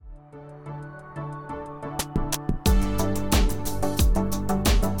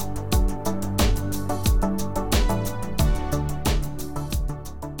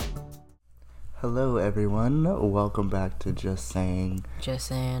Hello, everyone. Welcome back to Just Saying. Just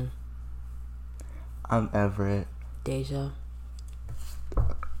saying. I'm Everett. Deja.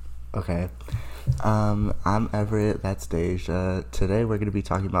 Okay. I'm Everett. That's Deja. Today we're going to be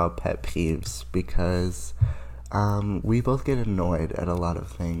talking about pet peeves because we both get annoyed at a lot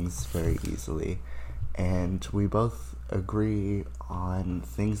of things very easily, and we both agree on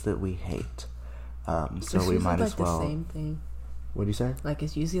things that we hate. So we might as well. The same thing. What do you say? Like,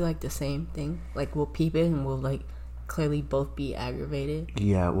 it's usually like the same thing. Like, we'll peep it and we'll like clearly both be aggravated.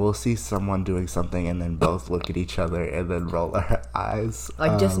 Yeah, we'll see someone doing something and then both look at each other and then roll our eyes.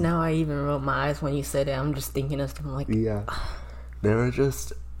 Like, just now I even rolled my eyes when you said it. I'm just thinking of something like, yeah. There are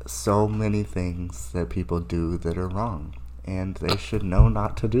just so many things that people do that are wrong, and they should know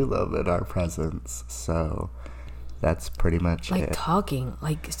not to do them in our presence. So that's pretty much like it. talking.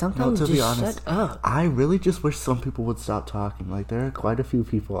 Like, sometimes No, to just be honest, shut up. I really just wish some people would stop talking. Like, there are quite a few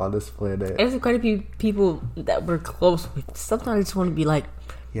people on this planet. There's quite a few people that we're close with. Sometimes I just want to be like,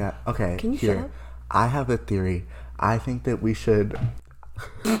 Yeah, okay. Can you here. shut up? I have a theory. I think that we should...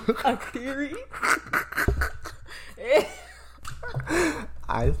 a theory?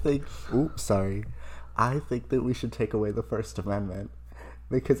 I think that we should take away the First Amendment,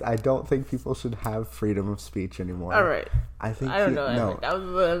 because I don't think people should have freedom of speech anymore. All right. I don't know. No, That was a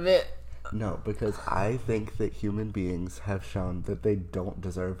little bit. no, because I think that human beings have shown that they don't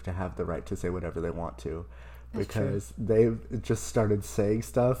deserve to have the right to say whatever they want to, because they've just started saying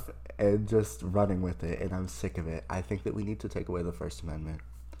stuff and just running with it, and I'm sick of it. I think that we need to take away the First Amendment.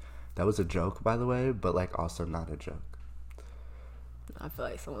 That was a joke, by the way, but like also not a joke. I feel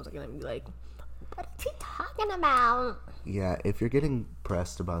like someone's gonna be like, what is he talking about? Yeah, if you're getting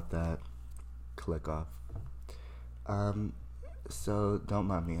pressed about that, click off. So don't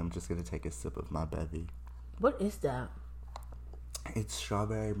mind me. I'm just gonna take a sip of my bevy. What is that? It's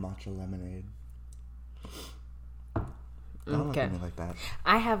strawberry matcha lemonade. Don't look at me like that.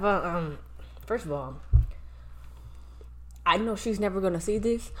 I have a first of all, I know she's never gonna see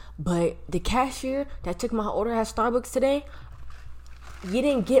this, but the cashier that took my order at Starbucks today, you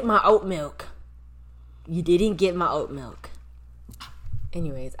didn't get my oat milk. You didn't get my oat milk.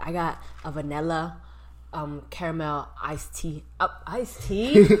 Anyways, I got a vanilla caramel iced tea.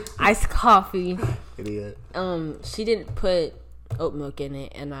 Iced coffee. Idiot. She didn't put oat milk in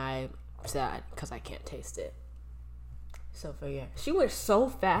it, and I sad because I can't taste it. So yeah, she went so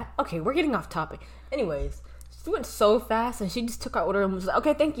fast. Okay, we're getting off topic. Anyways, she went so fast, and she just took our order and was like,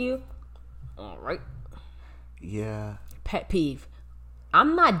 "Okay, thank you." All right. Yeah. Pet peeve.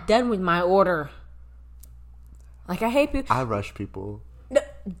 I'm not done with my order. Like, I hate people. I rush people.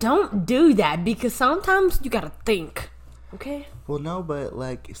 Don't do that, because sometimes you gotta think. Okay? Well, no, but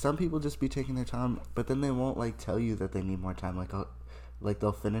like some people just be taking their time, but then they won't like tell you that they need more time. Like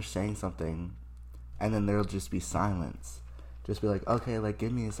they'll finish saying something, and then there'll just be silence. Just be like, okay, like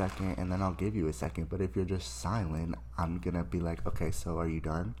give me a second, and then I'll give you a second. But if you're just silent, I'm gonna be like, okay, so are you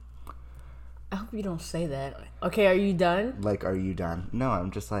done? I hope you don't say that. Okay, are you done? Like, are you done? No,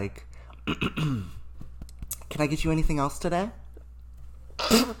 I'm just like, can I get you anything else today?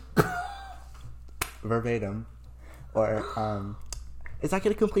 Verbatim. Or, is that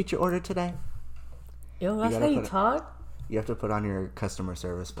going to complete your order today? Yo, that's how you talk? You have to put on your customer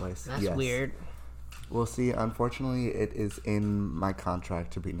service voice. That's weird. Well, see, unfortunately, it is in my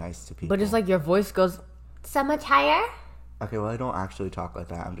contract to be nice to people. But it's like your voice goes so much higher? Okay, well, I don't actually talk like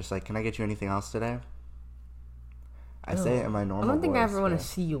that. I'm just like, can I get you anything else today? I say it in my normal voice. I don't think I ever want to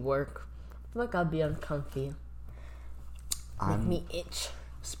see you work. I feel like I'll be uncomfy. Make me itch.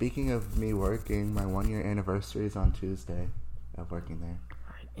 Speaking of me working, my 1-year anniversary is on Tuesday of working there.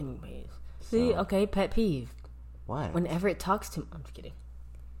 Alright, anyways. See, okay, pet peeve. What? Whenever it talks to me. I'm just kidding.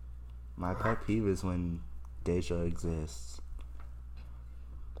 My pet peeve is when Deja exists.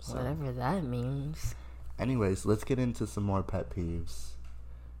 So. Whatever that means. Anyways, let's get into some more pet peeves.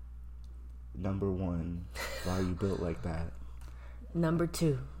 Number 1, why are you built like that? Number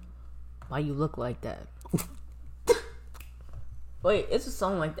 2, why you look like that? Wait, it's a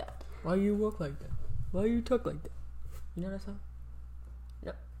song like that. Why you walk like that? Why you talk like that? You know that song?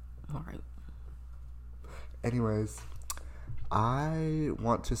 Yep. Alright. Anyways, I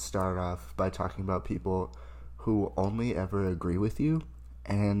want to start off by talking about people who only ever agree with you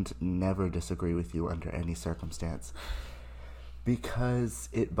and never disagree with you under any circumstance, because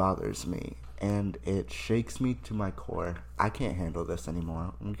it bothers me and it shakes me to my core. I can't handle this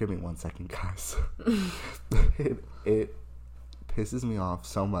anymore. Give me 1 second, guys. It pisses me off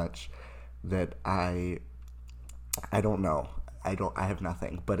so much that I don't know. I have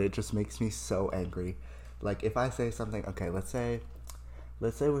nothing, but it just makes me so angry. Like, if I say something, okay, let's say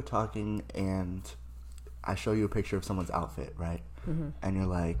let's say we're talking and I show you a picture of someone's outfit, right? Mm-hmm. And you're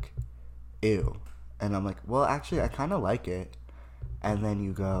like, ew. And I'm like, well, actually, I kind of like it. And then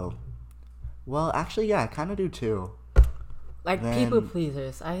you go, well, actually, yeah, I kind of do too. Like, then, people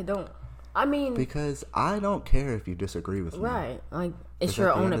pleasers. Because I don't care if you disagree with me. Right. Like, it's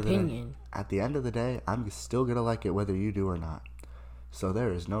your own opinion. At the end of the day, I'm still going to like it whether you do or not. So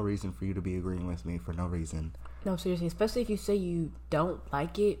there is no reason for you to be agreeing with me for no reason. No, seriously, especially if you say you don't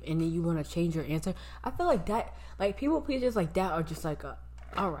like it and then you want to change your answer. I feel like that, like, people pleasers like that are just like,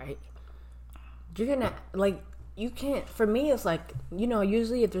 all right. You're gonna, like, you can't, for me, it's like, you know,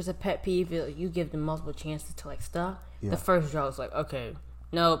 usually if there's a pet peeve, you give them multiple chances to, like, stop. Yeah. The first draw is like, okay,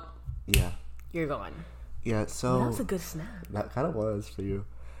 nope. Yeah. You're gone. Yeah, so. Well, that's a good snap. That kind of was for you.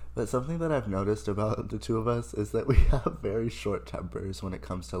 But something that I've noticed about the two of us is that we have very short tempers when it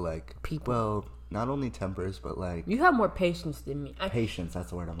comes to, like, people. Well, not only tempers, but, like... You have more patience than me. Patience, that's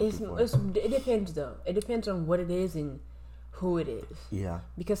the word I'm looking for. It depends, though. It depends on what it is and who it is. Yeah.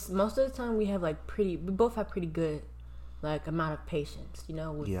 Because most of the time we have, like, we both have pretty good, like, amount of patience, you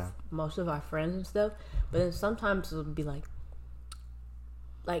know, with most of our friends and stuff. But then sometimes it'll be, like,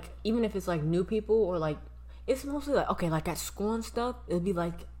 even if it's, like, new people or, like, it's mostly, like, okay, like, at school and stuff, it'll be,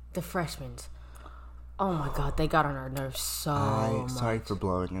 like, the freshmen. Oh my god, they got on our nerves so much. Sorry for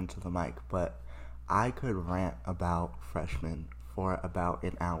blowing into the mic, but I could rant about freshmen for about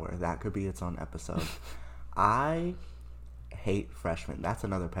an hour. That could be its own episode. I hate freshmen. That's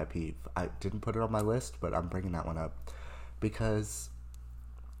another pet peeve. I didn't put it on my list, but I'm bringing that one up. Because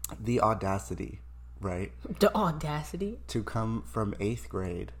the audacity, right? The audacity? To come from 8th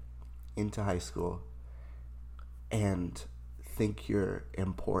grade into high school and think you're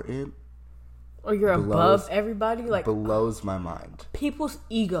important or you're above everybody, like, blows my mind. People's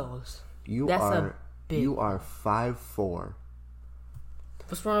egos. You are 5'4".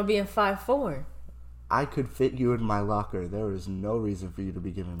 What's wrong with being 5'4"? I could fit you in my locker. There is no reason for you to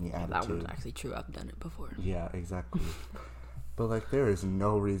be giving me attitude. That one's actually true. I've done it before. Yeah, exactly. But, like, there is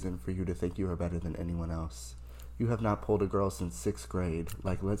no reason for you to think you are better than anyone else. You have not pulled a girl since 6th grade.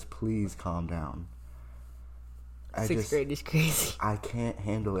 Like, let's please calm down. Sixth grade is crazy. I can't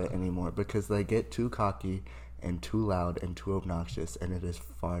handle it anymore because they get too cocky and too loud and too obnoxious, and it is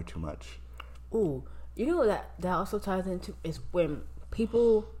far too much. Ooh, you know what that also ties into is when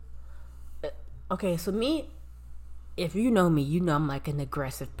people... Okay, so me, if you know me, you know I'm like an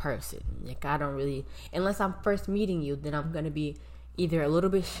aggressive person. Like, I don't really... Unless I'm first meeting you, then I'm going to be either a little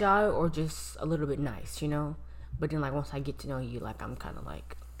bit shy or just a little bit nice, you know? But then, like, once I get to know you, like, I'm kind of,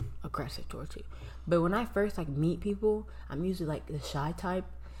 like, aggressive towards you. But when I first, like, meet people, I'm usually, like, the shy type,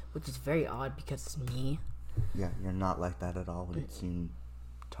 which is very odd because it's me. Yeah, you're not like that at all when you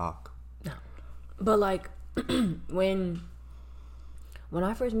talk. No. But, like, when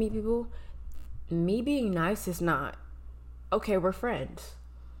I first meet people, me being nice is not, okay, we're friends.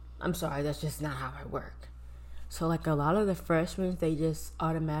 I'm sorry, that's just not how I work. So, like, a lot of the freshmen, they just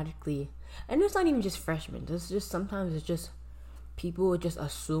automatically, and it's not even just freshmen, it's just, sometimes it's just, people would just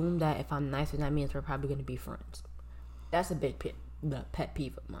assume that if I'm nice, then that means we're probably going to be friends. That's a big pet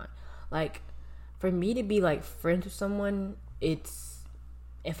peeve of mine. Like, for me to be, like, friends with someone, it's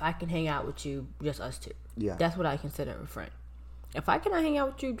if I can hang out with you, just us two. Yeah. That's what I consider a friend. If I cannot hang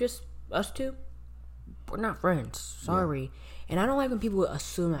out with you, just us two, we're not friends. Sorry. Yeah. And I don't like when people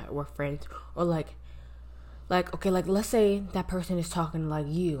assume that we're friends. Or, like, okay, like, let's say that person is talking like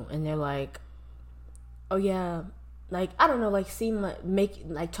you, and they're like, oh, yeah, like, I don't know, like, seem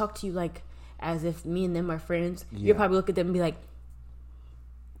like, talk to you, like, as if me and them are friends. Yeah. You'll probably look at them and be like...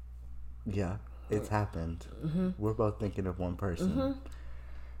 Yeah, it's happened. Mm-hmm. We're both thinking of one person. Mm-hmm.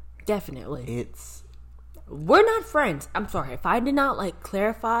 Definitely. We're not friends. I'm sorry. If I did not, like,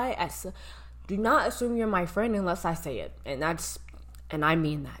 clarify, do not assume you're my friend unless I say it. And I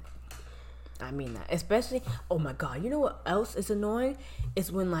mean that. I mean that. Especially, oh my God, you know what else is annoying?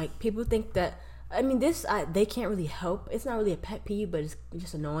 Is when, like, people think that, I mean, they can't really help. It's not really a pet peeve, but it's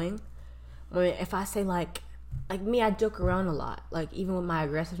just annoying. If I say, like me, I joke around a lot. Like, even with my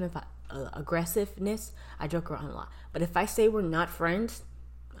aggressiveness, I joke around a lot. But if I say we're not friends,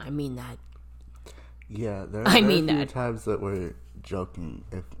 I mean that. Yeah, there are a few times that we're joking.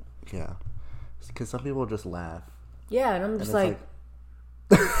 Because some people just laugh. Yeah, and I'm just like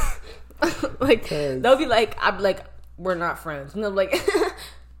like, they'll be like, I'm like, we're not friends. And they'll be like,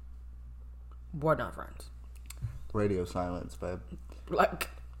 we're not friends. Radio silence, babe. Like,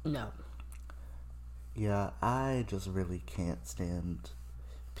 no. Yeah, I just really can't stand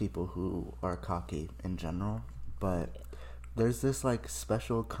people who are cocky in general. But there's this, like,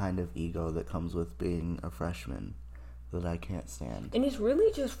 special kind of ego that comes with being a freshman that I can't stand. And it's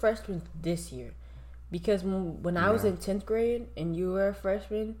really just freshmen this year. Because when I was in 10th grade and you were a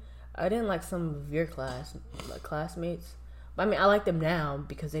freshman, I didn't like some of your classmates. But I mean, I like them now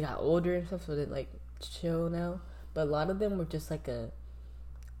because they got older and stuff, so they're like chill now. But a lot of them were just like a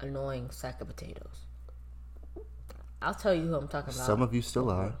annoying sack of potatoes. I'll tell you who I'm talking about. Some of you still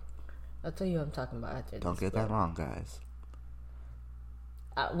are. I'll tell you who I'm talking about after this. Don't get that wrong, guys.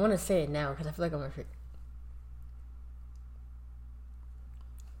 I want to say it now because I feel like I'm going to forget.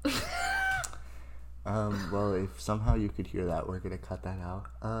 Well, if somehow you could hear that, we're gonna cut that out.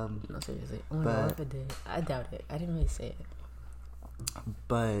 No, seriously. Oh my god, if I did. I doubt it. I didn't really say it.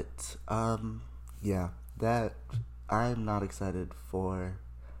 But, yeah, that, I'm not excited for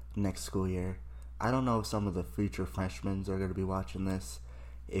next school year. I don't know if some of the future freshmen are gonna be watching this.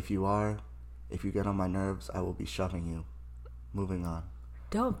 If you are, if you get on my nerves, I will be shoving you. Moving on.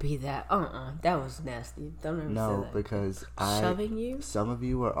 Don't be that. That was nasty. Don't ever say that. Because shoving you? Some of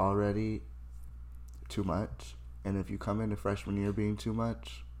you are already too much, and if you come into freshman year being too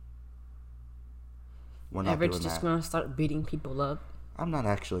much, we're not doing that. Just gonna start beating people up. I'm not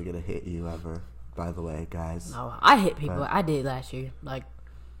actually gonna hit you ever, by the way, guys. No, I hit people. I did last year. Like,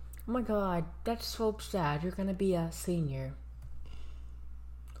 oh my god, that's so sad. You're gonna be a senior.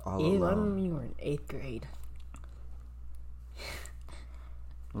 All alone. I remember you were in 8th grade.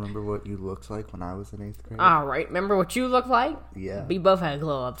 Remember what you looked like when I was in 8th grade? All right, remember what you looked like? Yeah. We both had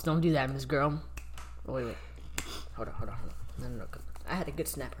glow ups. Don't do that, Miss Girl. Oh, wait. Hold on. No. I had a good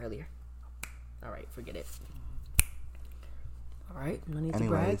snap earlier. All right, forget it. All right, no need to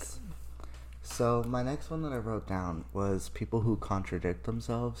brag. So my next one that I wrote down was people who contradict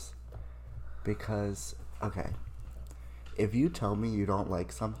themselves. Because, okay, if you tell me you don't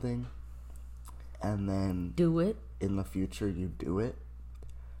like something, and then do it in the future you do it,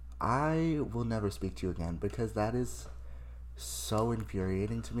 I will never speak to you again, because that is so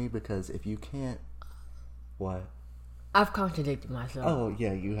infuriating to me. Because if you can't, what? I've contradicted myself. Oh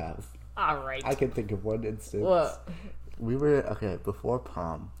yeah, you have. All right. I can think of one instance. What? We were before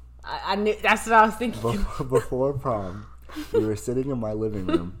prom. I knew that's what I was thinking. Before prom, we were sitting in my living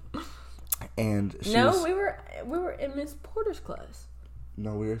room, and we were in Miss Porter's class.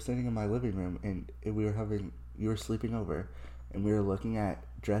 No, we were sitting in my living room, and you were sleeping over, and we were looking at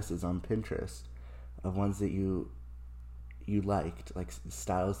dresses on Pinterest of ones that you liked, like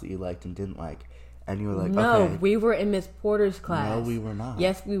styles that you liked and didn't like, and you were like, no, okay. We were in Miss Porter's class. No, we were not.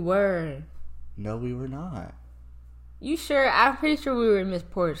 Yes, we were. No, we were not. You sure? I'm pretty sure we were in Miss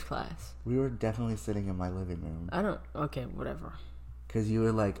Porter's class. We were definitely sitting in my living room. Okay, whatever. Because you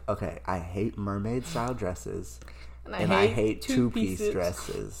were like, okay, I hate mermaid style dresses, and I hate two-piece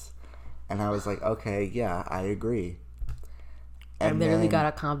dresses. And I was like, okay, yeah, I agree. I literally got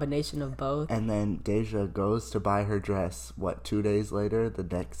a combination of both. And then Deja goes to buy her dress, 2 days later, the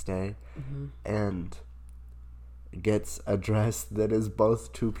next day, and gets a dress that is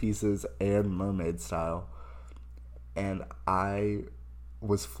both two pieces and mermaid style. And I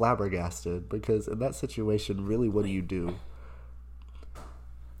was flabbergasted, because in that situation, really, what do you do?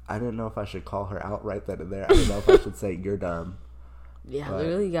 I didn't know if I should call her out right then and there. I didn't know if I should say, you're dumb. Yeah, but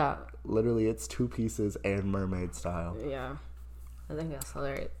literally it's two pieces and mermaid style. Yeah. I think that's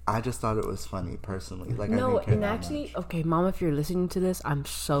hilarious. I just thought it was funny, personally. Like, no, I didn't care and that actually, much. Okay, Mom, if you're listening to this, I'm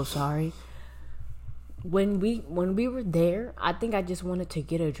so sorry. When we were there, I think I just wanted to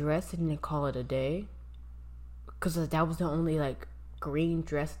get a dress and then call it a day, because that was the only like green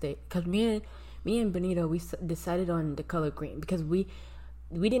dress day. Because me and Benito, we decided on the color green because we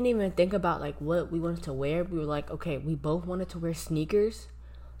didn't even think about like what we wanted to wear. We were like, okay, we both wanted to wear sneakers,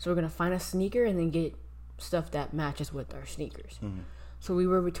 so we're gonna find a sneaker and then get stuff that matches with our sneakers. So we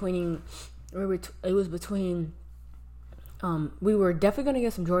were between we were definitely gonna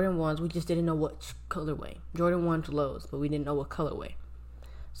get some Jordan 1s. We just didn't know what colorway. Jordan 1s lows, but we didn't know what colorway.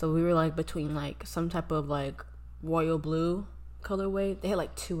 So we were like between like some type of like royal blue colorway. They had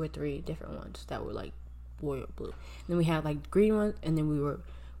like 2 or 3 different ones that were like royal blue. And then we had like green ones, and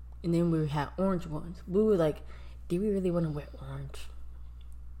then we had orange ones. We were like, do we really want to wear orange?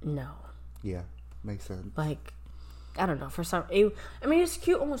 No. Yeah, makes sense. Like, I don't know. It's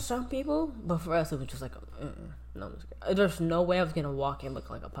cute on some people, but for us, it was just like, no. There's no way I was gonna walk and look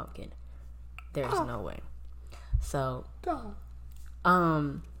like a pumpkin. There's no way. So,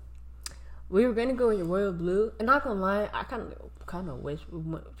 we were gonna go in royal blue, and not gonna lie, I kind of wish we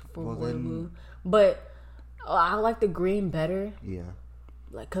went for royal blue, but I like the green better. Yeah.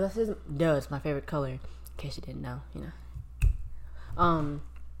 Like, cause it's my favorite color. In case you didn't know,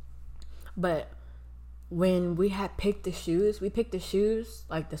 But when we had picked the shoes,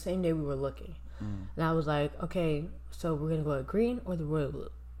 like the same day we were looking. And I was like, okay, so we're gonna go with green or the royal blue.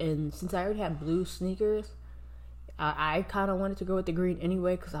 And since I already had blue sneakers, I kind of wanted to go with the green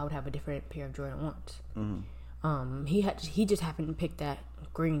anyway because I would have a different pair of Jordan 1s. He just happened to pick that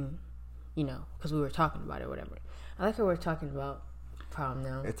green, because we were talking about it or whatever. I like how we're talking about prom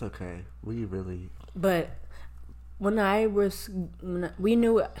now. It's okay. We really. But we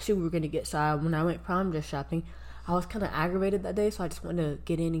knew we were gonna get, so when I went prom dress shopping, I was kind of aggravated that day, so I just wanted to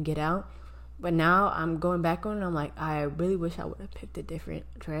get in and get out. But now I'm going back on it, and I'm like, I really wish I would have picked a different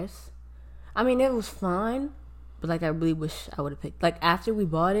dress. I mean, it was fine, but like I really wish I would have picked. Like after we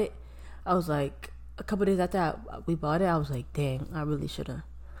bought it, I was like, a couple days after we bought it, I was like, dang, I really should have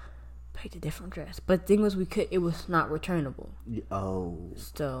picked a different dress. But the thing was, it was not returnable. Oh.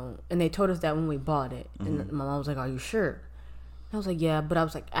 So, and they told us that when we bought it, and my mom was like, "Are you sure?" And I was like, "Yeah," but I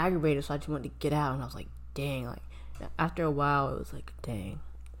was like aggravated, so I just wanted to get out, and I was like, "Dang!" Like after a while, it was like, "Dang."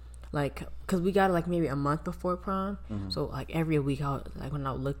 Like, cause we got it like maybe a month before prom, so like every week, when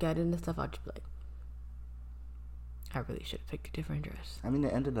I would look at it and stuff, I'd just be like, I really should have picked a different dress. I mean,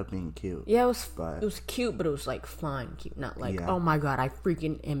 it ended up being cute. Yeah, it was cute, but it was like fine cute, not like oh my god, I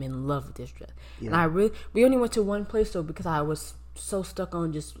freaking am in love with this dress. Yeah. And we only went to one place though because I was so stuck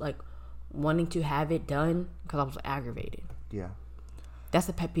on just like wanting to have it done because I was aggravated. Yeah, that's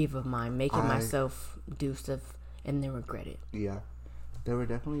a pet peeve of mine, making myself do stuff and then regret it. Yeah, there were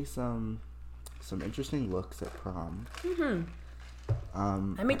definitely some interesting looks at prom.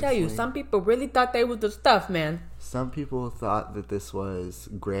 Let me tell you, some people really thought they was the stuff, man. Some people thought that this was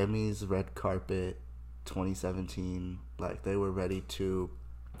Grammys red carpet 2017. Like, they were ready to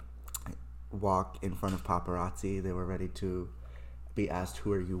walk in front of paparazzi. They were ready to be asked,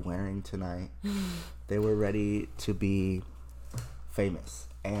 who are you wearing tonight? They were ready to be famous.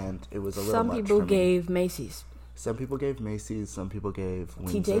 And it was a little much. Some people gave Macy's. Some people gave Macy's. Some people gave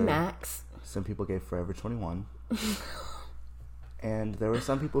Windsor. TJ Maxx. Some people gave Forever 21. And there were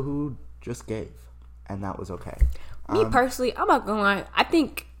some people who just gave, and that was okay. Me personally, I'm not gonna lie, I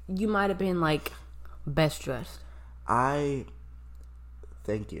think you might have been like best dressed. Thank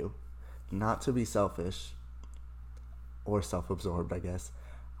you. Not to be selfish or self-absorbed, I guess.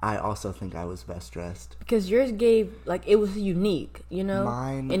 I also think I was best dressed. Because yours gave, like, it was unique,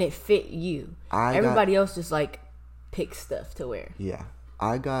 Mine, and it fit you. Everybody else just like picked stuff to wear. Yeah.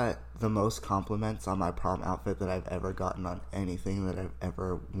 I got the most compliments on my prom outfit that I've ever gotten on anything that I've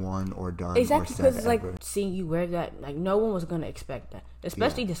ever worn or done. Exactly, because it's like seeing you wear that, like no one was gonna expect that,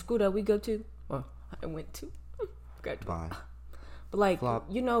 especially the school that we go to. Well, I went to. Bye. But like Flop.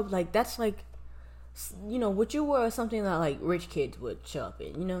 like that's like, what you wore is something that like rich kids would show up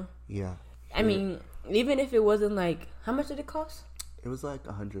in. Yeah. I mean, even if it wasn't like, how much did it cost? It was like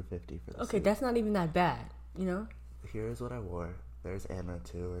 $150 for the suit. That's not even that bad. Here's what I wore. There's Anna,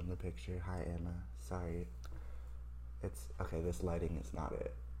 too, in the picture. Hi, Anna. Sorry. It's... Okay, this lighting is not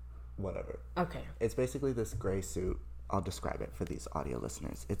it. Whatever. Okay. It's basically this gray suit. I'll describe it for these audio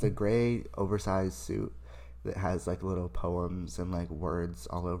listeners. It's a gray, oversized suit that has, like, little poems and, like, words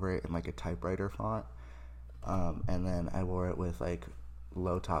all over it in, like, a typewriter font. And then I wore it with, like,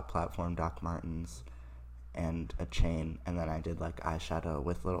 low-top platform Doc Martens and a chain. And then I did, like, eyeshadow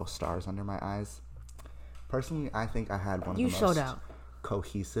with little stars under my eyes. Personally, I think I had one of the most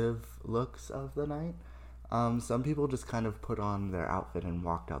cohesive looks of the night. Some people just kind of put on their outfit and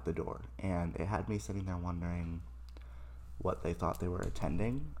walked out the door. And it had me sitting there wondering what they thought they were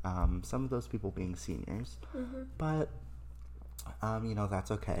attending. Some of those people being seniors. Mm-hmm. But,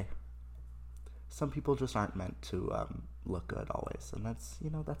 that's okay. Some people just aren't meant to look good always. And that's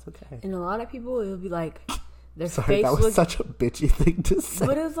okay. And a lot of people, it'll be like... Sorry, that was such a bitchy thing to say.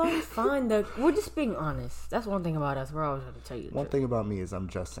 But it's like fine. We're just being honest. That's one thing about us. We're always going to tell you the One truth. thing about me is I'm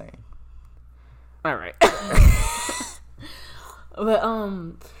just saying. All right. But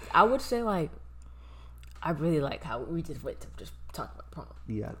I would say like I really like how we just went to just talk about prom.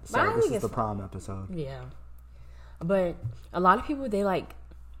 Yeah. Sorry, this is the prom episode. Yeah. But a lot of people, they like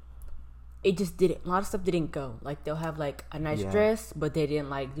it just didn't. A lot of stuff didn't go. Like they'll have like a nice dress, but they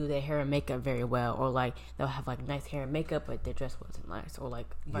didn't like do their hair and makeup very well, or like they'll have like nice hair and makeup, but their dress wasn't nice, or like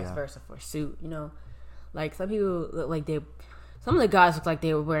vice versa for a suit. Like some people look like some of the guys look like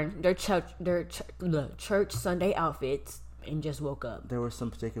they were wearing their church Sunday outfits and just woke up. There were some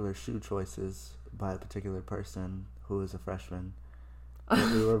particular shoe choices by a particular person who was a freshman.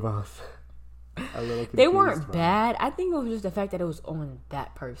 We were both a little confused. They weren't bad. I think it was just the fact that it was on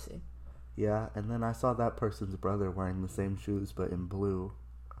that person. Yeah, and then I saw that person's brother wearing the same shoes but in blue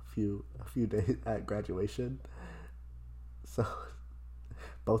a few days at graduation. So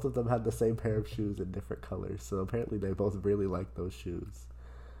both of them had the same pair of shoes in different colors. So apparently they both really liked those shoes.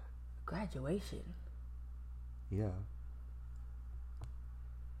 Graduation. Yeah.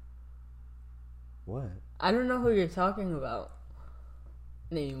 What? I don't know who you're talking about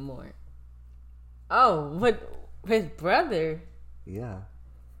anymore. Oh, but his brother. Yeah.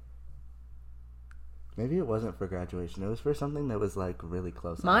 Maybe it wasn't for graduation. It was for something that was like really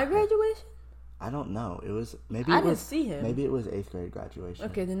close. My graduation? I don't know. It was maybe I it didn't was, see him. Maybe it was 8th grade graduation.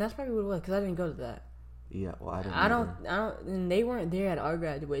 Okay, then that's probably what it was because I didn't go to that. Yeah, well, I didn't. I don't. And they weren't there at our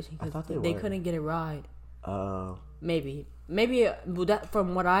graduation because they couldn't get a ride. Oh. Maybe. That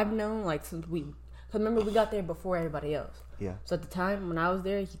from what I've known, like since because remember we got there before everybody else. Yeah. So at the time when I was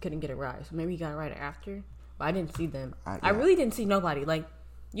there, he couldn't get a ride. So maybe he got a ride after. But I didn't see them. I really didn't see nobody. Like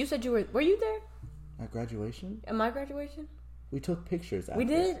you said, were you there at graduation? At my graduation? We took pictures after. We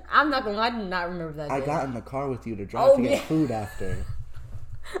did? I'm not gonna lie, I did not remember that. I got in the car with you to drive to get food after.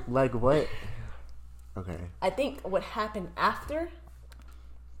 Like what? Okay. I think what happened after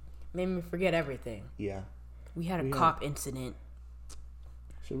made me forget everything. Yeah. We had a cop incident.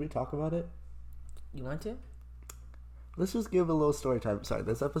 Should we talk about it? You want to? Let's just give a little story time. Sorry,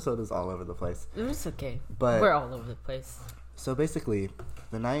 this episode is all over the place. It's okay. But we're all over the place. So basically,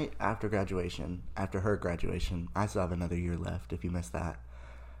 the night after graduation, after her graduation, I still have another year left if you missed that.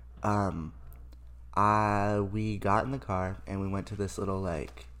 We got in the car and we went to this little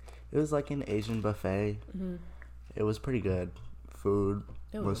it was like an Asian buffet. Mm-hmm. It was pretty good. Food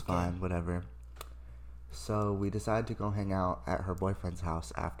was fine, whatever. So we decided to go hang out at her boyfriend's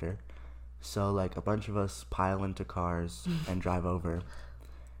house after. So a bunch of us pile into cars and drive over.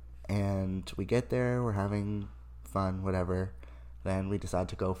 And we get there, we're having fun, whatever. Then we decide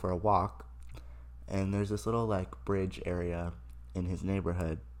to go for a walk. And there's this little bridge area in his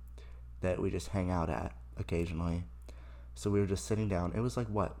neighborhood that we just hang out at occasionally. So we were just sitting down. It was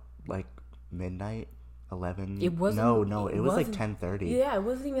midnight, 11. It wasn't. No. It was 10:30. Yeah, it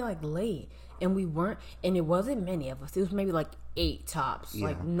wasn't even late, and we weren't. And it wasn't many of us. It was maybe 8 tops.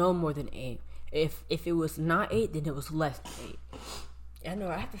 Yeah. No more than 8. If it was not 8, then it was less than 8. I know.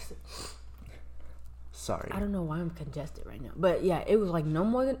 I have to. Sorry. I don't know why I'm congested right now, but yeah, it was no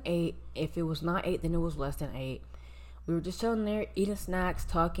more than 8. If it was not 8, then it was less than 8. We were just chilling there, eating snacks,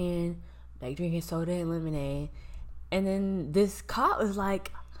 talking, drinking soda and lemonade, and then this cop was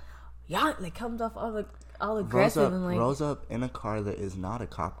y'all comes off all aggressive rolls up in a car that is not a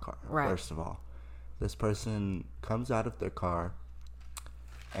cop car. Right. First of all, this person comes out of their car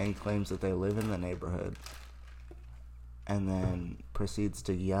and claims that they live in the neighborhood, and then proceeds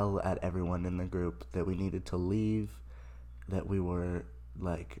to yell at everyone in the group that we needed to leave, that we were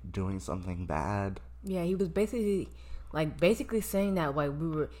doing something bad. Yeah, he was basically saying that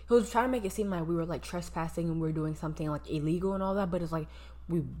he was trying to make it seem like we were trespassing and we were doing something illegal and all that, but it's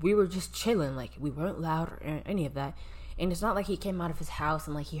we were just chilling, we weren't loud or any of that. And it's not like he came out of his house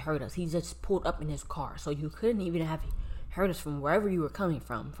and he heard us. He just pulled up in his car, so you couldn't even have heard us from wherever you were coming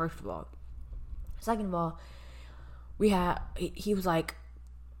from, first of all. Second of all, he was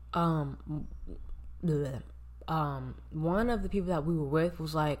one of the people that we were with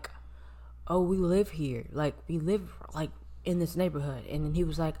was oh, we live here, we live in this neighborhood. And then he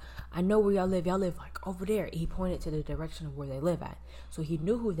was I know where y'all live over there. He pointed to the direction of where they live at, so he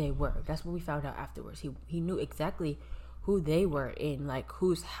knew who they were. That's what we found out afterwards. He knew exactly who they were in,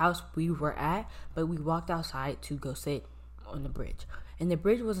 whose house we were at. But we walked outside to go sit on the bridge, and the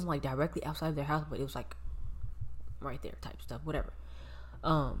bridge wasn't directly outside their house, but it was right there type stuff, whatever.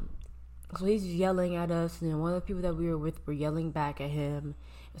 So he's yelling at us, and then one of the people that we were with were yelling back at him,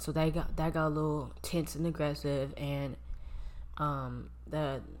 and so that got a little tense and aggressive. And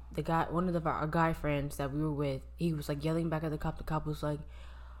the guy, one of our guy friends that we were with, he was yelling back at the cop. The cop was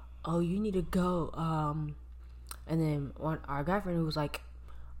oh, you need to go. And then our guy friend was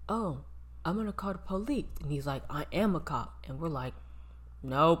oh, I'm gonna call the police. And he's I am a cop. And we're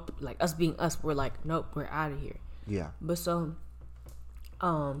nope. Us being us, we're nope, we're out of here. Yeah. But so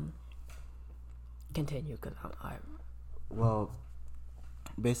continue, because well,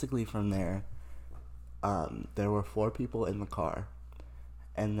 basically from there, there were 4 people in the car,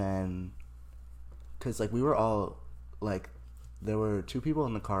 and then because we were all there were 2 people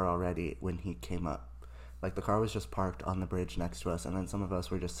in the car already when he came up. The car was just parked on the bridge next to us, and then some of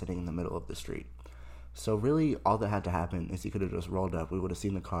us were just sitting in the middle of the street. So really all that had to happen is he could have just rolled up. We would have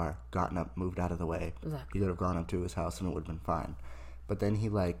seen the car, gotten up, moved out of the way. Exactly. He could have gone up to his house and it would have been fine. But then he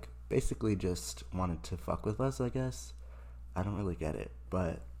basically just wanted to fuck with us, I guess. I don't really get it,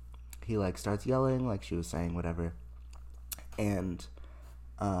 but he starts yelling, she was saying, whatever. And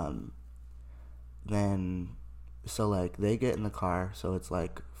then so they get in the car, so it's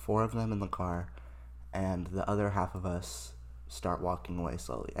 4 of them in the car, and the other half of us start walking away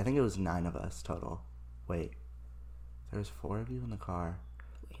slowly. I think it was 9 of us total. Wait, there's 4 of you in the car,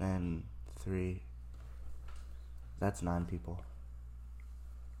 then 3. That's 9 people.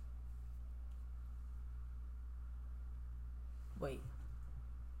 Wait.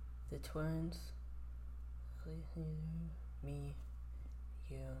 The twins, me,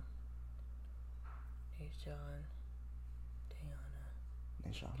 you, Nishan, Diana.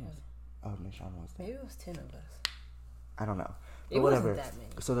 Nishan was there. Maybe it was 10 of us. I don't know. It whatever. Wasn't that many.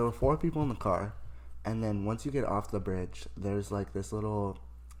 So there were 4 people in the car, and then once you get off the bridge, there's like this little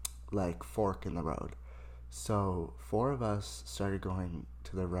like fork in the road. So 4 of us started going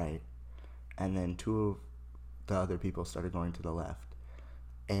to the right, and then 2 of the other people started going to the left.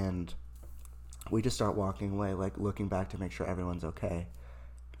 And we just start walking away, like looking back to make sure everyone's okay.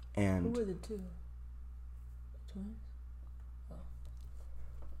 And who were the 2? Twins? Oh.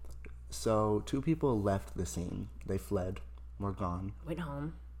 So 2 people left the scene. They fled. Were gone. Went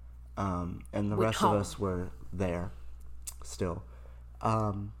home. And the Went rest home. of us were there still.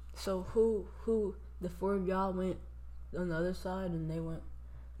 So who the 4 of y'all went on the other side and they went?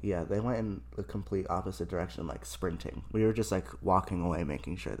 Yeah, they went in the complete opposite direction, like sprinting. We were just like walking away,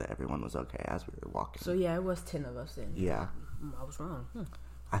 making sure that everyone was okay as we were walking. So yeah, it was 10 of us then. Yeah. I was wrong.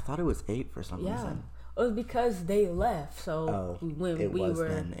 I thought it was 8 for some Yeah. reason. It was because they left. So when it we was were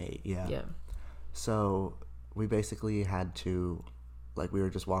then 8. Yeah. Yeah. So we basically had to, like, we were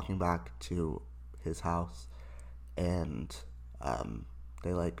just walking back to his house, and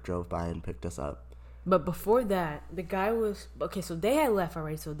they like drove by and picked us up. But before that, the guy was okay. So they had left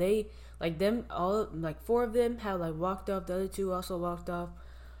already. So they all 4 of them had like walked off. The other 2 also walked off.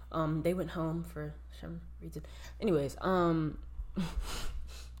 They went home for some reason. Anyways,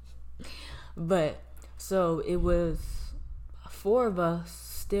 but so it was 4 of us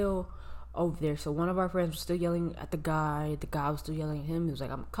still over there. So one of our friends was still yelling at the guy. The guy was still yelling at him. He was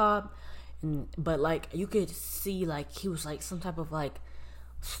like, "I'm a cop," but like you could see like he was like some type of like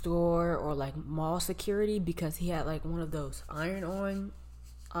store or like mall security because he had like one of those iron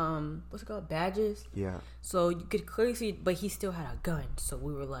on what's it called, badges. Yeah. So you could clearly see, but he still had a gun. So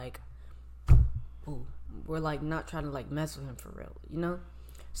we were like, ooh, we're like not trying to like mess with him for real, you know.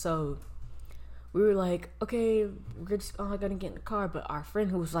 So we were like, okay, we're just gonna get in the car. But our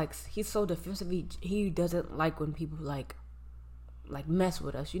friend who was like, he's so defensive, he doesn't like when people like mess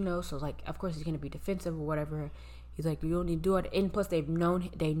with us, you know. So like, of course he's gonna be defensive or whatever. He's like, you don't need to do it. And plus they know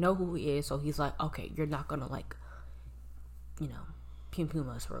who he is. So he's like, okay, you're not gonna like, you know, pum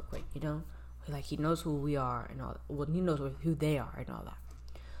us real quick, you know. Like he knows who we are and all. Well, he knows who they are and all that.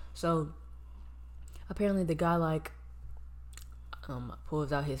 So apparently the guy like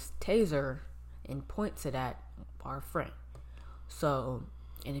pulls out his taser and points it at our friend. So,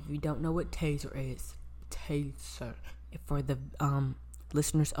 and if you don't know what taser is, taser for the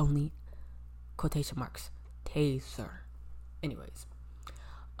listeners only, quotation marks, taser. Anyways,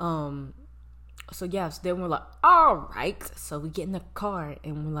 so yeah, so then we're like, all right. So we get in the car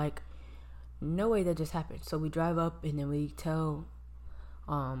and we're like, no way that just happened. So we drive up and then we tell,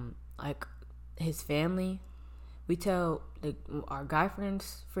 like his family. We tell our guy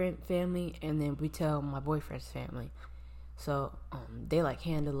friend's family, and then we tell my boyfriend's family. So they like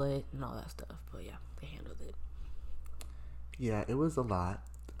handle it and all that stuff. But yeah, they handled it. Yeah, it was a lot.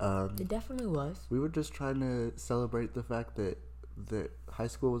 It definitely was. We were just trying to celebrate the fact that high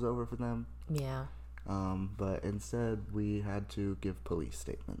school was over for them. Yeah. But instead we had to give police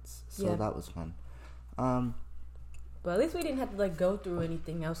statements. So yeah. That was fun. But at least we didn't have to like go through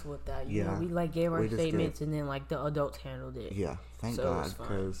anything else with that. You know, we like gave our statements and then like the adults handled it. Yeah, thank God,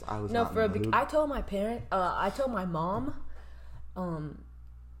 because I was not for in the mood. I told my I told my mom, my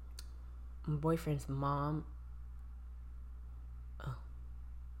boyfriend's mom. Oh,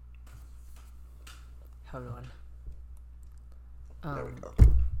 hold on. There we go.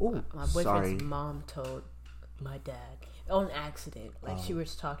 Ooh, my boyfriend's mom told my dad on accident. Like she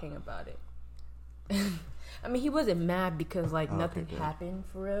was talking about it. I mean, he wasn't mad because like nothing happened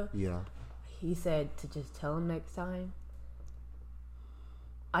for real. Yeah. He said to just tell him next time.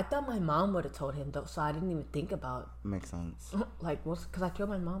 I thought my mom would have told him though, so I didn't even think about. Makes sense. Like, because I told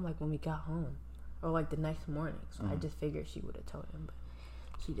my mom like when we got home, or like the next morning. So I just figured she would have told him, but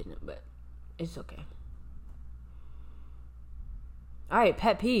she didn't. But it's okay. All right,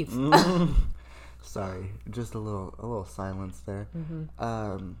 pet peeves. Sorry, just a little silence there.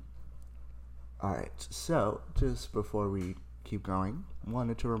 All right, so just before we keep going,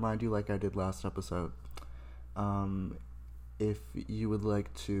 wanted to remind you, like I did last episode, if you would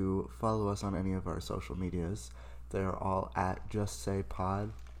like to follow us on any of our social medias, they're all at Just Say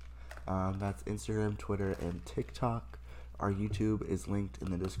Pod. That's Instagram, Twitter, and TikTok. our YouTube is linked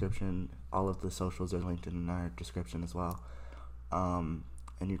in the description. All of the socials are linked in our description as well. And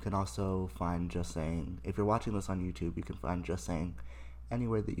you can also find Just Saying. If you're watching this on YouTube, you can find Just Saying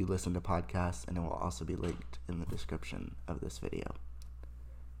anywhere that you listen to podcasts, and it will also be linked in the description of this video.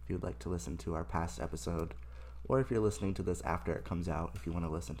 If you'd like to listen to our past episode, or if you're listening to this after it comes out, if you want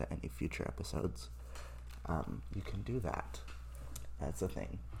to listen to any future episodes, you can do that. That's a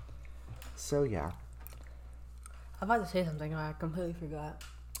thing. So yeah. I'm about to say something, I completely forgot.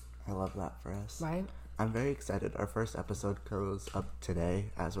 I love that for us. Right? I'm very excited. Our first episode goes up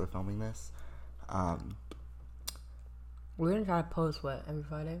today as we're filming this. We're going to try to post, every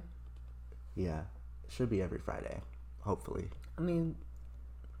Friday? Yeah. It should be every Friday, hopefully. I mean,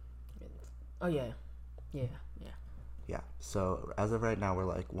 oh yeah. Yeah. Yeah. So as of right now, we're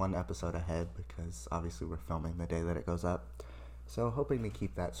like one episode ahead because obviously we're filming the day that it goes up. So hoping to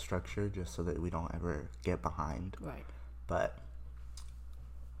keep that structure just so that we don't ever get behind. Right. But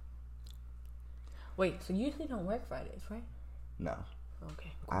wait, so you usually don't work Fridays, right? no.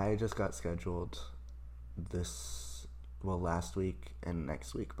 Okay. Cool. I just got scheduled last week and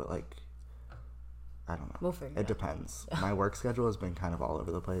next week, but like, I don't know. We'll figure it out. It depends. My work schedule has been kind of all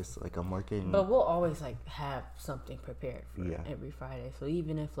over the place. Like I'm working. But we'll always have something prepared for Yeah. every Friday. So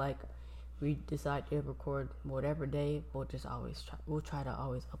even if we decide to record whatever day, we'll try to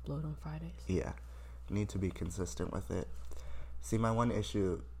always upload on Fridays. Yeah. Need to be consistent with it. See, my one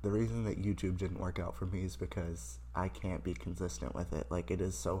issue, the reason that YouTube didn't work out for me is because I can't be consistent with it. Like, it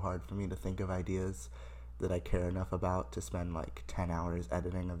is so hard for me to think of ideas that I care enough about to spend, 10 hours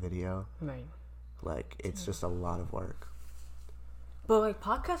editing a video. Right. It's just a lot of work. But,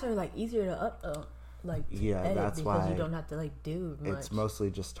 podcasts are, easier to yeah, edit that's because why you don't have to, do much. It's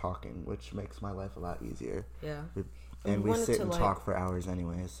mostly just talking, which makes my life a lot easier. Yeah. We sit and talk for hours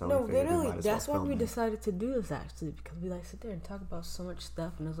anyway, so no, we figured we literally, might as that's well why we film it. decided to do this, actually, because we, sit there and talk about so much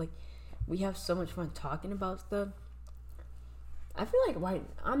stuff, and it's we have so much fun talking about stuff. I feel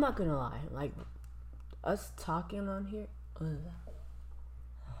I'm not gonna lie, us talking on here,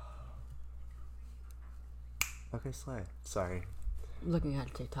 Okay, Slay. Sorry. looking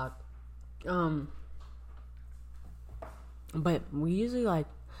at TikTok, but we usually, I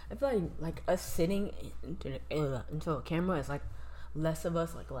feel like us sitting into a camera is, less of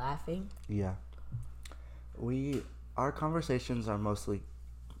us, laughing. Yeah. Our conversations are mostly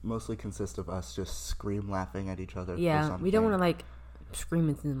consist of us just scream laughing at each other. Yeah, for something. we don't want to, scream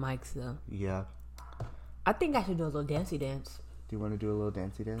into the mics, though. Yeah. I think I should do a little dancey dance. Do you want to do a little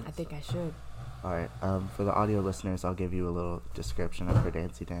dancey dance? I think I should. All right. For the audio listeners, I'll give you a little description of her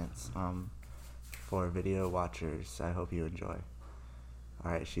dancey dance. For video watchers, I hope you enjoy.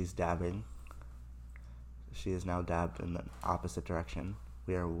 All right, she's dabbing. She is now dabbed in the opposite direction.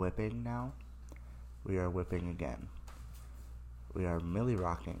 We are whipping now. We are whipping again. We are milli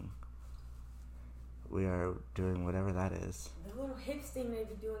rocking. We are doing whatever that is. The little hips thing they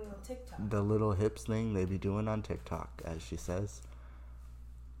be doing on TikTok. The little hips thing they be doing on TikTok, as she says.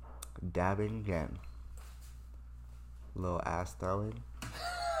 Dabbing again. Little ass throwing.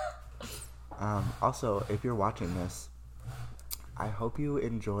 Also, if you're watching this, I hope you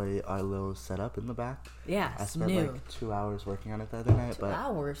enjoy our little setup in the back. Yeah, I spent 2 hours working on it the other night. 2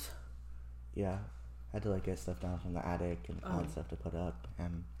 hours? Yeah. I had to get stuff down from the attic and find stuff to put up,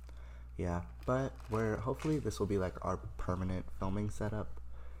 and yeah. But hopefully this will be our permanent filming setup.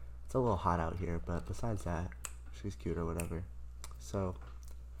 It's a little hot out here, but besides that, she's cute or whatever. So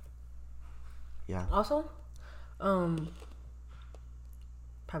yeah. Also,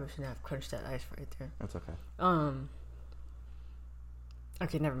 probably shouldn't have crunched that ice right there. That's okay.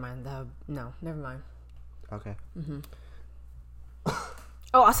 Okay, never mind. No, never mind. Okay.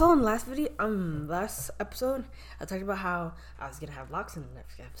 Oh, I saw in last episode, I talked about how I was gonna have locks in the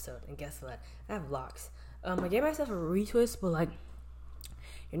next episode, and guess what? I have locks. I gave myself a retwist, but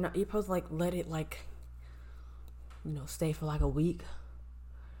you're supposed to let it stay for a week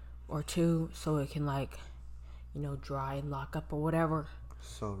or two, so it can dry and lock up or whatever.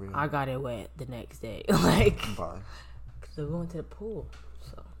 So real. I got it wet the next day, Bye. because we went to the pool.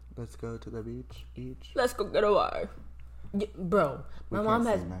 So Let's go to the beach. let's go get a water. Yeah, bro, my mom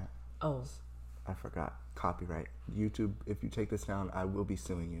has. That. Oh, I forgot. Copyright. YouTube, if you take this down, I will be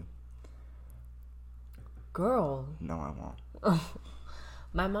suing you. girl. No, I won't.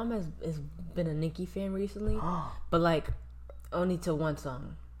 My mom has been a Nicki fan recently, but only to one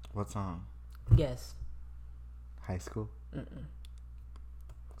song. What song? Yes. High School? Mm-mm.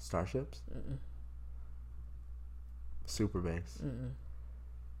 Starships? Mm-mm. Super Bass? Mm-mm.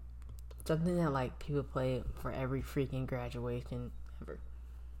 Something that people play for every freaking graduation ever.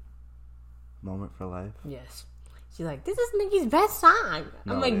 Moment for Life? Yes. She's like, this is Nicki's best song.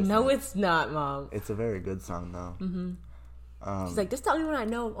 No, I'm like, no, not. it's not, Mom. It's a very good song, though. She's like, just tell me what I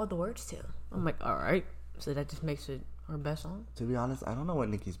know all the words to. I'm like, all right. So that just makes it her best song. To be honest, I don't know what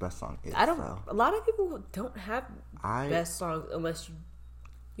Nicki's best song is. I don't. Though. A lot of people don't have best songs unless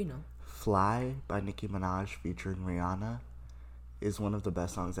you know. "Fly" by Nicki Minaj featuring Rihanna is one of the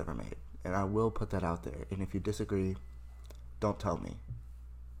best songs ever made, and I will put that out there. And if you disagree, don't tell me.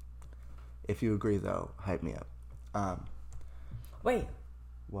 If you agree, though, hype me up. Wait.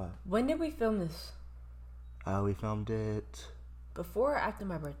 What? When did we film this? We filmed it before or after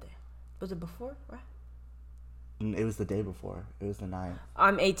my birthday. Was it before? Right. It was the day before. It was the 9th.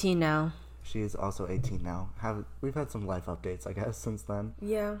 I'm 18 now. She is also 18 now. We've had some life updates, I guess, since then.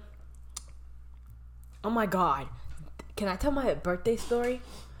 Yeah. Oh my God. Can I tell my birthday story?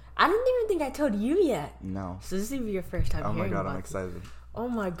 I don't even think I told you yet. No. So this is your first time hearing about it. I'm excited. Oh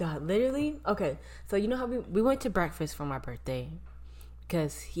my God. Literally? Okay. So you know how we went to breakfast for my birthday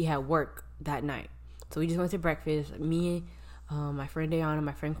because he had work that night. So we just went to breakfast. Me, my friend Dayana,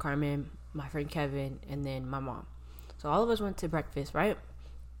 my friend Carmen, my friend Kevin, and then my mom. So all of us went to breakfast, right?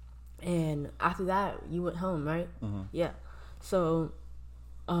 And after that, you went home, right? Mm-hmm. Yeah. So,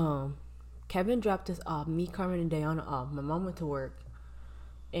 Kevin dropped us off. Me, Carmen, and Dayana off. My mom went to work,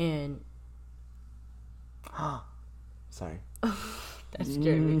 and sorry, that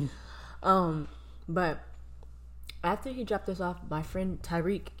scared me. But after he dropped us off, my friend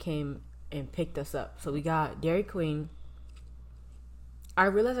Tyreek came and picked us up. So we got Dairy Queen. I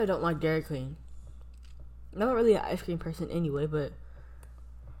realized I don't like Dairy Queen. I'm not really an ice cream person anyway, but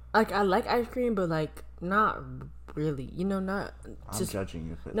like I like ice cream, but like not really. You know, not. I'm judging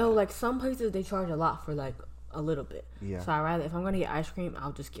you for no, that. like some places they charge a lot for like a little bit. Yeah. So I rather if I'm gonna get ice cream,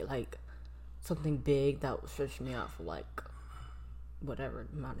 I'll just get like something big that will stretch me out for like whatever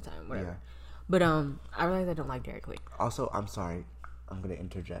amount of time, whatever. Yeah. But I realize I don't like Dairy Queen. Also, I'm sorry. I'm gonna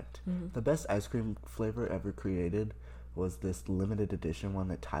interject. Mm-hmm. The best ice cream flavor ever created was this limited edition one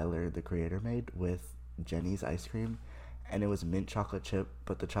that Tyler, the creator, made with Jenny's ice cream, and it was mint chocolate chip,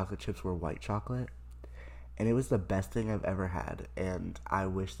 but the chocolate chips were white chocolate, and it was the best thing I've ever had, and I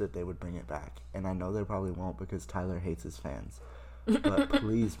wish that they would bring it back, and I know they probably won't because Tyler hates his fans, but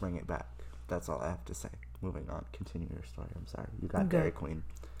please bring it back. That's all I have to say. Moving on, continue your story. I'm sorry, you got Okay. Dairy Queen.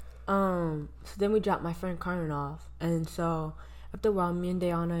 So then we dropped my friend Carmen off, and so after a while, me and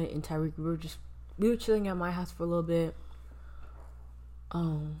Dayana and Tyreek, we were chilling at my house for a little bit.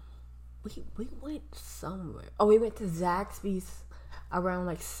 We went somewhere. Oh, we went to Zaxby's around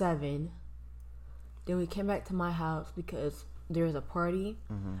like 7. Then we came back to my house because there was a party.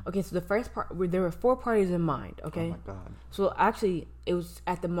 Mm-hmm. Okay, so the first part, there were 4 parties in mind. Okay. Oh my God. So actually, it was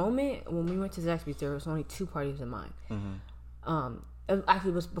at the moment when we went to Zaxby's, there was only 2 parties in mind. Mm-hmm.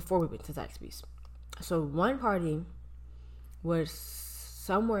 It was before we went to Zaxby's. So one party was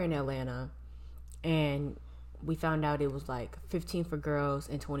somewhere in Atlanta, and we found out it was like 15 for girls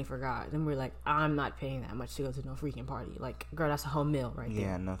and 20 for guys. And we were like, I'm not paying that much to go to no freaking party. Like, girl, that's a whole meal right there.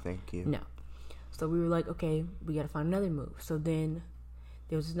 Yeah, no thank you. No. So we were like, okay, we got to find another move. So then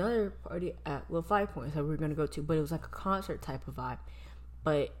there was another party at 5 Points that we were going to go to, but it was like a concert type of vibe.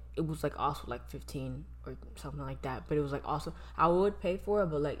 But it was like also like 15 or something like that. But it was like also, I would pay for it,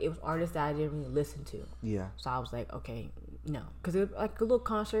 but like it was artists that I didn't really listen to. Yeah. So I was like, okay, no. Because it was like a little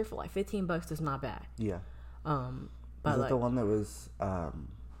concert for like $15 is not bad. Yeah. But Was it like, the one that was the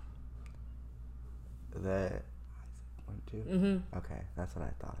 1, 2? Mm-hmm. Okay, that's what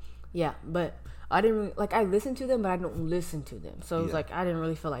I thought. yeah, but I didn't really, like I listened to them, but I don't listen to them. So it was like I didn't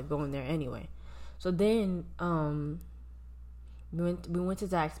really feel like going there anyway. So then we went to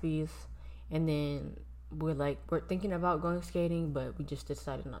Zaxby's, and then we're thinking about going skating, but we just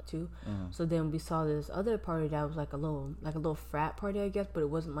decided not to. So then we saw this other party that was like a little frat party, I guess, but it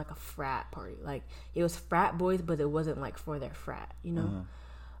wasn't like a frat party. Like it was frat boys, but it wasn't like for their frat, you know.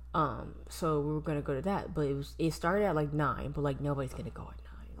 So we were gonna go to that, but it started at like 9, but like nobody's gonna go at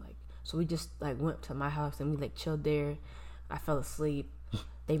 9. Like so we just like went to my house and we like chilled there. I fell asleep.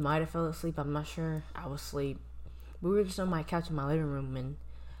 They might have fell asleep. I'm not sure. I was asleep. We were just on my couch in my living room and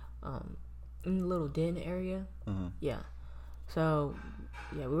in the little den area. Yeah. So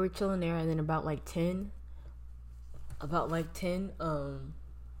yeah, we were chilling there, and then about 10, we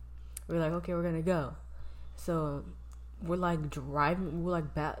were like, okay, we're gonna go. So we're like driving. We're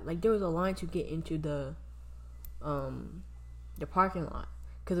like back. Like there was a line to get into the parking lot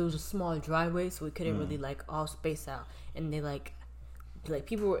because it was a small driveway, so we couldn't really like all space out. And they like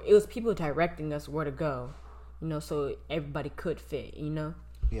people were. It was people directing us where to go, you know, so everybody could fit, you know.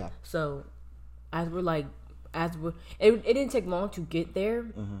 Yeah. So it didn't take long to get there.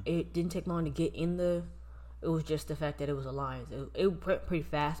 It didn't take long to get in the It was just the fact that it was a line. It went pretty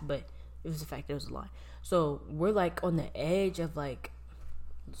fast, but it was the fact that it was a line. So we're like on the edge of like,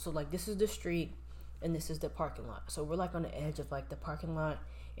 so like this is the street and this is the parking lot. So we're like on the edge of like the parking lot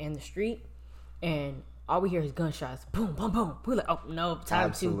and the street, and all we hear is gunshots. Boom, boom, boom. We're like, oh no, time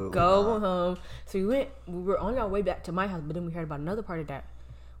Absolutely to go not. home. So we were on our way back to my house, but then we heard about another party that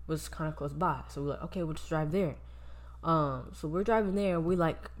was kind of close by. So we're like, okay, we'll just drive there. So we're driving there. We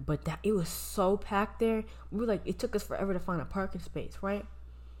like, but that it was so packed there. We were like, it took us forever to find a parking space, right?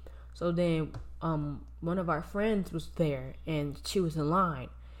 So then, one of our friends was there and she was in line.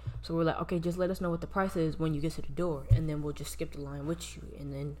 So we're like, okay, just let us know what the price is when you get to the door, and then we'll just skip the line with you,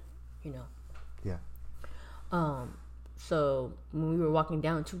 and then, you know. Yeah. So when we were walking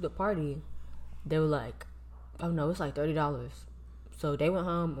down to the party, they were like, oh no, it's like $30. So they went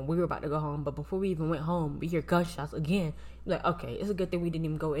home and we were about to go home, but before we even went home, we hear gunshots again. We're like, okay, it's a good thing we didn't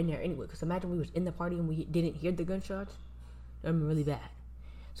even go in there anyway, because imagine we was in the party and we didn't hear the gunshots. That would be really bad.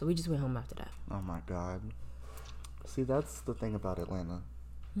 So we just went home after that. Oh my God. See, that's the thing about Atlanta.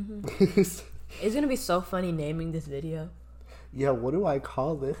 Mm-hmm. It's gonna be so funny naming this video. Yeah, what do I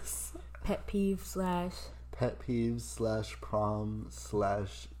call this? Pet peeve / Pet peeves / prom /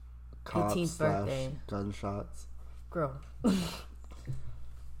 cops 18th birthday. / gunshots. Girl.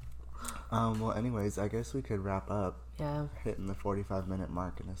 Well, anyways, I guess we could wrap up. Yeah. Hitting the 45-minute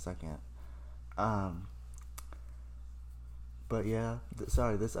mark in a second. But yeah,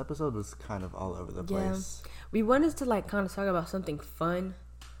 sorry, this episode was kind of all over the place. We wanted to like kind of talk about something fun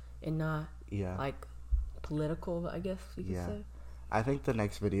and not like political, I guess we could say. I think the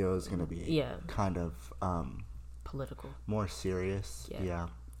next video is going to be kind of political, more serious. Yeah.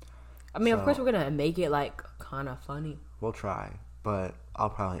 I mean, of course we're going to make it like kind of funny. We'll try, but I'll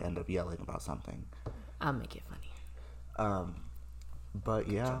probably end up yelling about something. I'll make it funny. But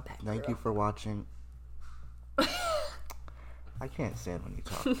yeah, thank you for watching. I can't stand when you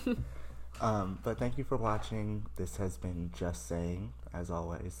talk. But thank you for watching. This has been Just Saying, as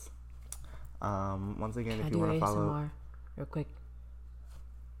always. Once again, if you want to follow... ASMR real quick.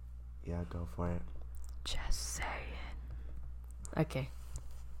 Yeah, go for it. Just saying. Okay.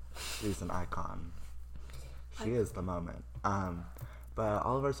 She's an icon. She is the moment. But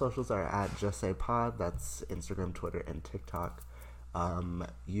all of our socials are at Just Say Pod. That's Instagram, Twitter, and TikTok.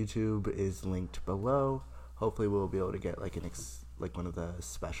 YouTube is linked below. Hopefully we'll be able to get like one of the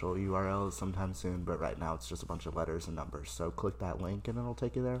special URLs sometime soon, but right now it's just a bunch of letters and numbers. So click that link and it'll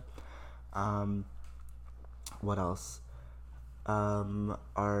take you there. What else?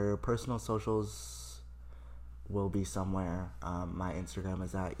 Our personal socials will be somewhere. My Instagram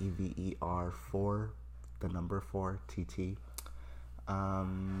is at EVER4, the number 4, TT.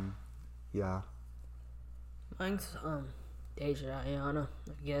 Yeah. Mine's Deja Ayana,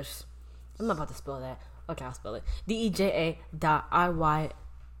 I guess. I'm not about to spell that. Okay, I'll spell it.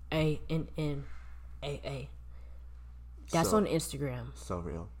 DEJA.IYANNAA. That's on Instagram. So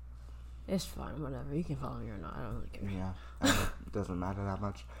real. It's fine, whatever. You can follow me or not. I don't really care. Yeah, it doesn't matter that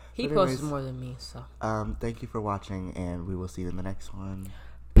much. He posts more than me, so. Thank you for watching, and we will see you in the next one.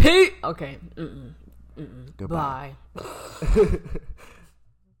 Pete. Okay. Goodbye. Bye.